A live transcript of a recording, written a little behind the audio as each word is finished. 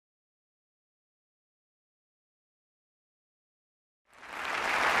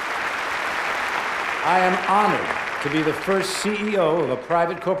I am honored to be the first CEO of a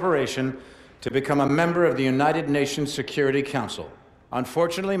private corporation to become a member of the United Nations Security Council.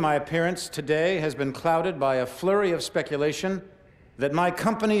 Unfortunately, my appearance today has been clouded by a flurry of speculation that my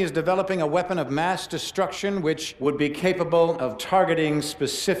company is developing a weapon of mass destruction which would be capable of targeting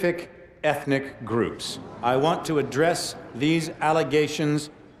specific ethnic groups. I want to address these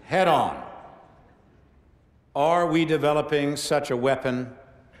allegations head on. Are we developing such a weapon?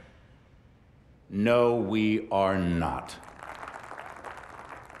 No, we are not.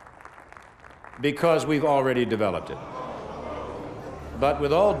 Because we've already developed it. But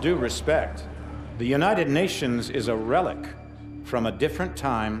with all due respect, the United Nations is a relic from a different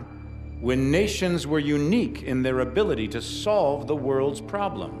time when nations were unique in their ability to solve the world's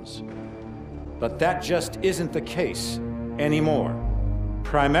problems. But that just isn't the case anymore.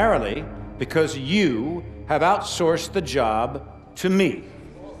 Primarily because you have outsourced the job to me.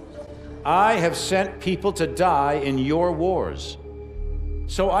 I have sent people to die in your wars.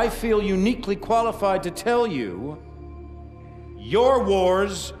 So I feel uniquely qualified to tell you, your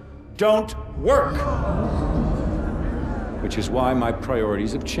wars don't work. Which is why my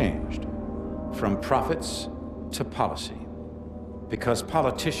priorities have changed from profits to policy. Because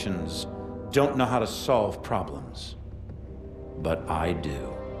politicians don't know how to solve problems, but I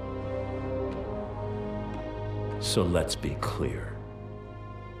do. So let's be clear.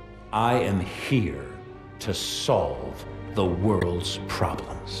 I am here to solve the world's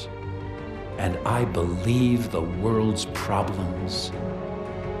problems. And I believe the world's problems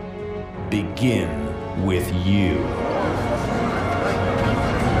begin with you.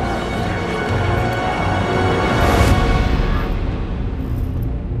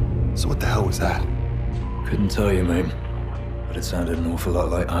 So what the hell was that? Couldn't tell you, mate. But it sounded an awful lot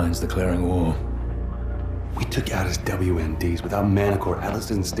like Irons declaring war. We took out his WMDs without Manticore. Atlas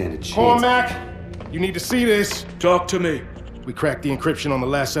doesn't stand a chance. Cormac, you need to see this. Talk to me. We cracked the encryption on the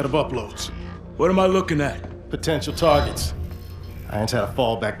last set of uploads. What am I looking at? Potential targets. Irons had a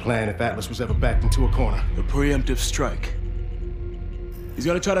fallback plan if Atlas was ever backed into a corner. A preemptive strike. He's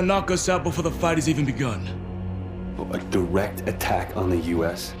gonna try to knock us out before the fight has even begun. A direct attack on the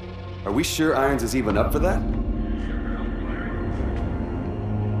US? Are we sure Irons is even up for that?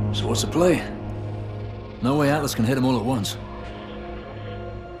 So what's the play? No way Atlas can hit them all at once.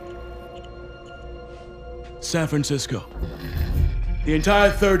 San Francisco. The entire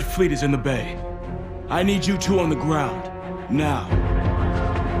Third Fleet is in the bay. I need you two on the ground. Now.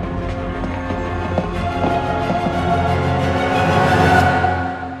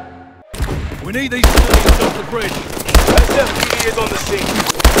 We need these civilians off the bridge. SFPD is on the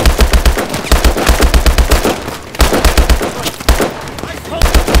scene.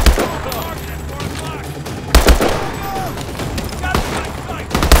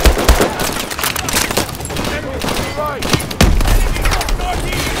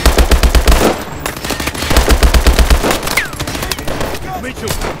 Mitchell,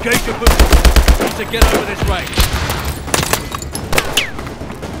 engage your boots. Need to get over this range.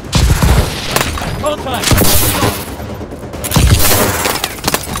 Contact!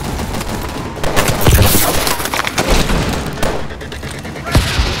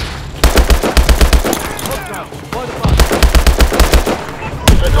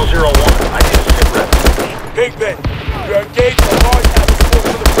 Sentinel 01, I need a sit rep. Kingpin, we are engaged on large Atlas force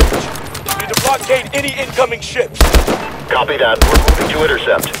to the bridge. We need to blockade any incoming ships. Copy that. We're moving to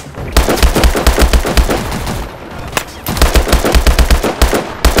intercept.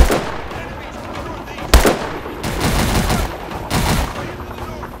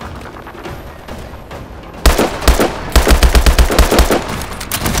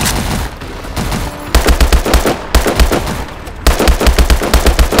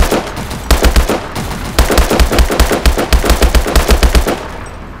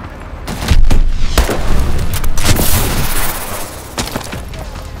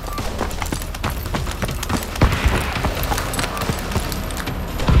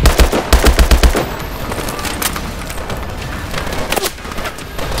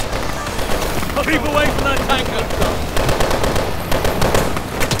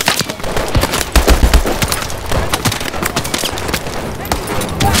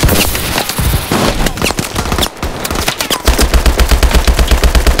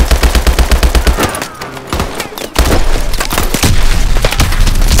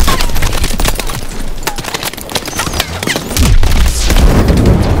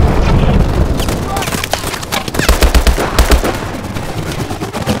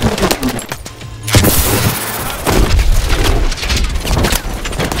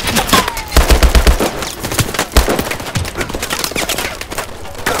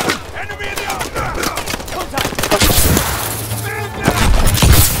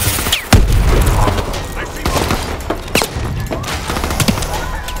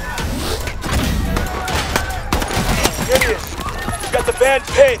 Van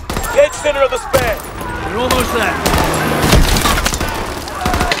pin! Dead center of the span! We're almost there.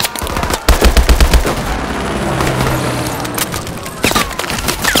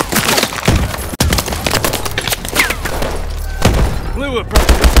 Blue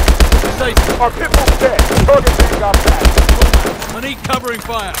approaching. Safe. Our pit bull's dead. Target van got back. I need covering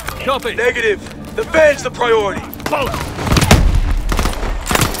fire. Copy. Negative. The van's the priority. Both.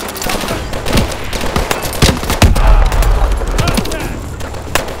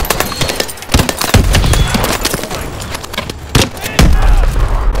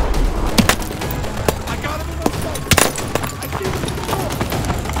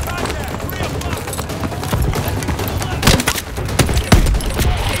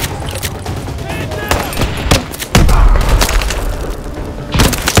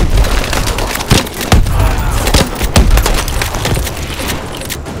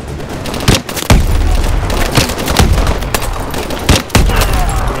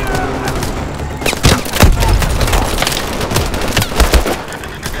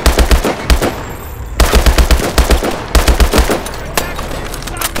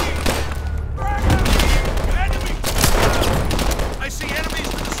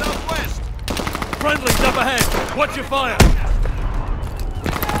 Friendly's up ahead. Watch your fire.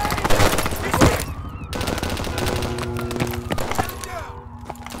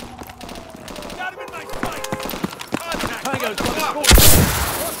 Tango's coming.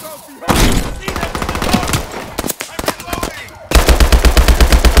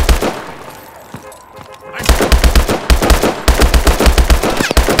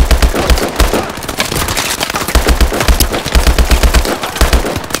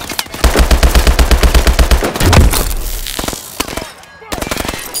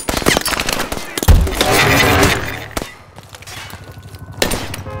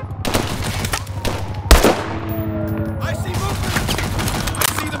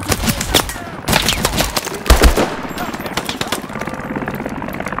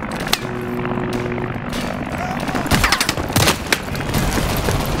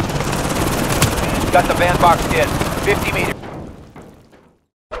 Got the van box in. 50 meters.